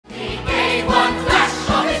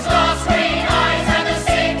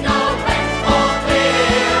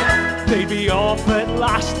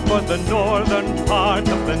the northern part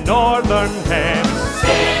of the northern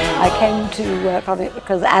hemisphere. I came to work on it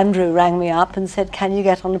because Andrew rang me up and said, can you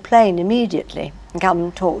get on a plane immediately and come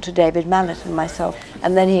and talk to David Mallet and myself?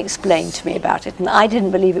 And then he explained to me about it, and I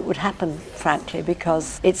didn't believe it would happen, frankly,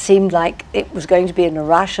 because it seemed like it was going to be in a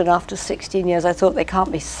rush, and after 16 years I thought they can't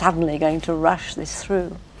be suddenly going to rush this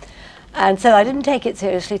through. And so I didn't take it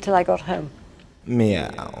seriously till I got home. Meow.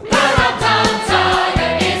 The Rum Tum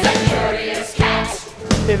Tugger is a curious cat.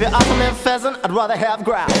 If you offer me a pheasant, I'd rather have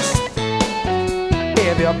grouse.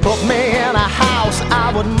 If you put me in a house,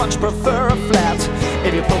 I would much prefer a flat.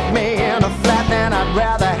 If you put me in a flat, then I'd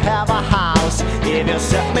rather have a house. If you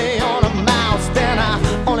set me on a mouse, then I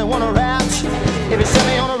only want a rat. If you set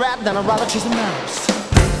me on a rat, then I'd rather choose a mouse.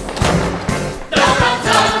 The Rum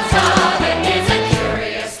Tum Tugger is a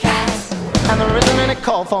curious cat. And there isn't any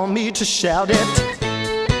call for me to shout it,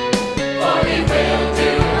 for he will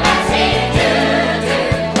do as he do.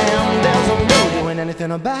 and there's no doing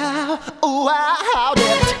anything about, ooh, I howd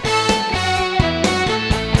it.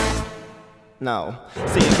 No,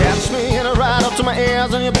 see, you catch me in a ride up to my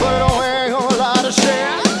ears and you put it away on a lot of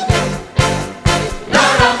shit. The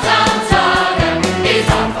Rum Tum Tugger is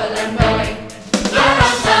awful annoying. The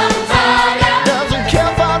Rum Tum Tugger Doesn't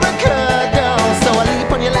care for a good girl, so I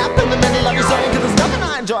leap on your lap in the middle of your song, 'cause there's nothing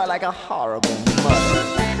I enjoy like a horrible